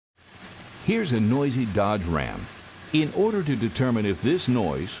Here's a noisy Dodge Ram. In order to determine if this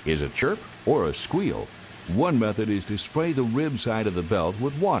noise is a chirp or a squeal, one method is to spray the rib side of the belt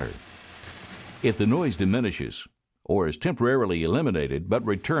with water. If the noise diminishes or is temporarily eliminated but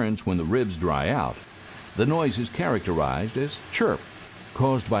returns when the ribs dry out, the noise is characterized as chirp,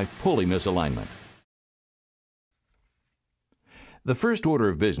 caused by pulley misalignment. The first order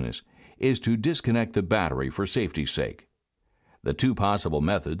of business is to disconnect the battery for safety's sake. The two possible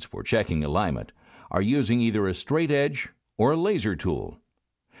methods for checking alignment are using either a straight edge or a laser tool.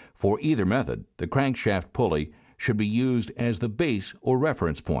 For either method, the crankshaft pulley should be used as the base or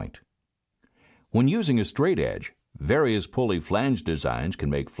reference point. When using a straight edge, various pulley flange designs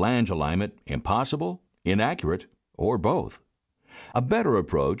can make flange alignment impossible, inaccurate, or both. A better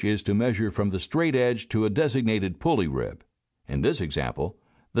approach is to measure from the straight edge to a designated pulley rib, in this example,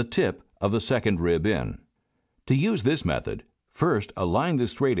 the tip of the second rib in. To use this method, first align the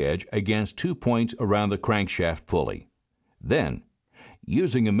straight edge against 2 points around the crankshaft pulley. Then,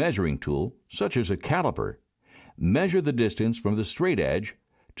 using a measuring tool, such as a caliper, measure the distance from the straight edge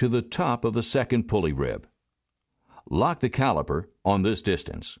to the top of the second pulley rib. Lock the caliper on this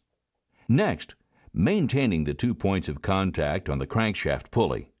distance. Next, maintaining the 2 points of contact on the crankshaft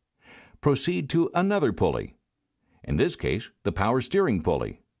pulley, proceed to another pulley, in this case the power steering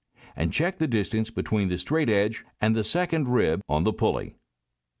pulley, and check the distance between the straight edge and the second rib on the pulley.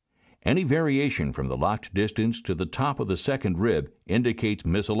 Any variation from the locked distance to the top of the second rib indicates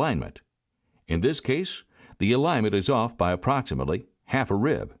misalignment. In this case, the alignment is off by approximately half a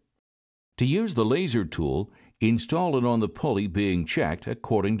rib. To use the laser tool, install it on the pulley being checked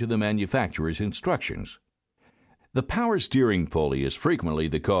according to the manufacturer's instructions. The power steering pulley is frequently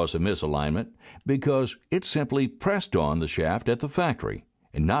the cause of misalignment because it's simply pressed on the shaft at the factory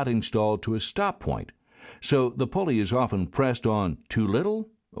and not installed to a stop point, so the pulley is often pressed on too little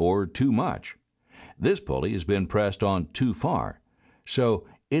or too much. This pulley has been pressed on too far, so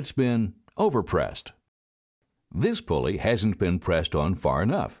it's been overpressed. This pulley hasn't been pressed on far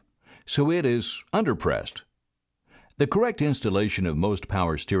enough, so it is underpressed. The correct installation of most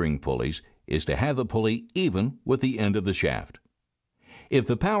power steering pulleys is to have the pulley even with the end of the shaft. If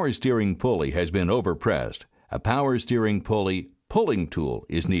the power steering pulley has been overpressed, a power steering pulley pulling tool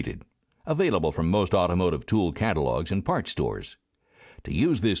is needed, available from most automotive tool catalogs and parts stores. To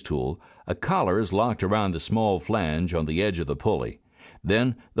use this tool, a collar is locked around the small flange on the edge of the pulley.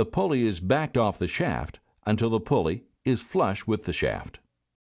 Then the pulley is backed off the shaft until the pulley is flush with the shaft.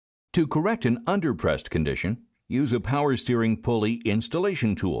 To correct an underpressed condition, use a power steering pulley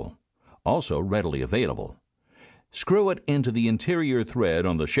installation tool, also readily available. Screw it into the interior thread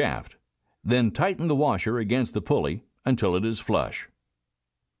on the shaft, then tighten the washer against the pulley until it is flush.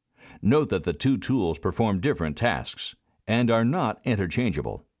 Note that the two tools perform different tasks and are not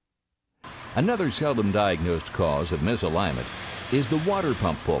interchangeable. Another seldom diagnosed cause of misalignment is the water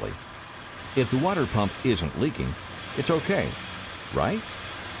pump pulley. If the water pump isn't leaking, it's okay, right?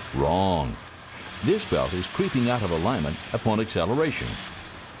 Wrong. This belt is creeping out of alignment upon acceleration.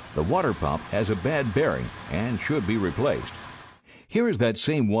 The water pump has a bad bearing and should be replaced. Here is that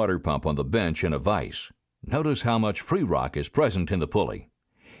same water pump on the bench in a vise. Notice how much free rock is present in the pulley.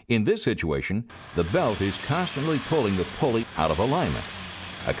 In this situation, the belt is constantly pulling the pulley out of alignment,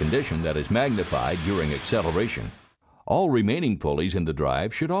 a condition that is magnified during acceleration. All remaining pulleys in the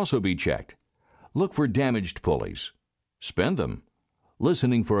drive should also be checked. Look for damaged pulleys. Spin them,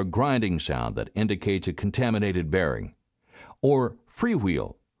 listening for a grinding sound that indicates a contaminated bearing, or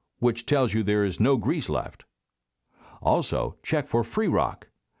freewheel, which tells you there is no grease left. Also, check for free rock.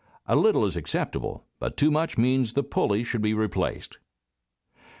 A little is acceptable, but too much means the pulley should be replaced.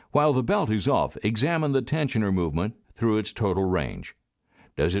 While the belt is off, examine the tensioner movement through its total range.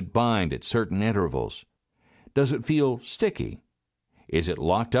 Does it bind at certain intervals? Does it feel sticky? Is it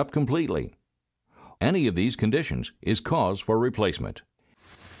locked up completely? Any of these conditions is cause for replacement.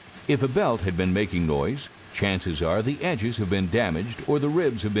 If a belt had been making noise, chances are the edges have been damaged or the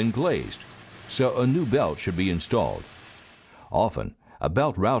ribs have been glazed, so a new belt should be installed. Often, a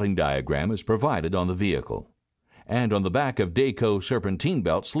belt routing diagram is provided on the vehicle and on the back of Dayco serpentine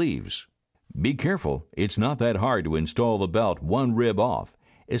belt sleeves. Be careful, it's not that hard to install the belt one rib off,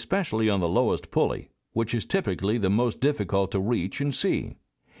 especially on the lowest pulley, which is typically the most difficult to reach and see.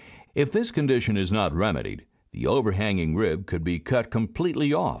 If this condition is not remedied, the overhanging rib could be cut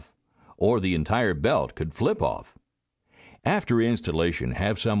completely off, or the entire belt could flip off. After installation,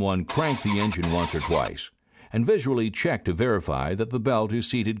 have someone crank the engine once or twice and visually check to verify that the belt is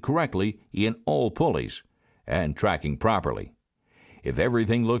seated correctly in all pulleys and tracking properly. If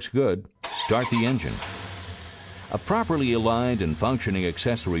everything looks good, start the engine. A properly aligned and functioning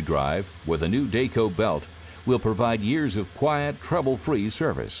accessory drive with a new Dayco belt will provide years of quiet, trouble-free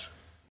service.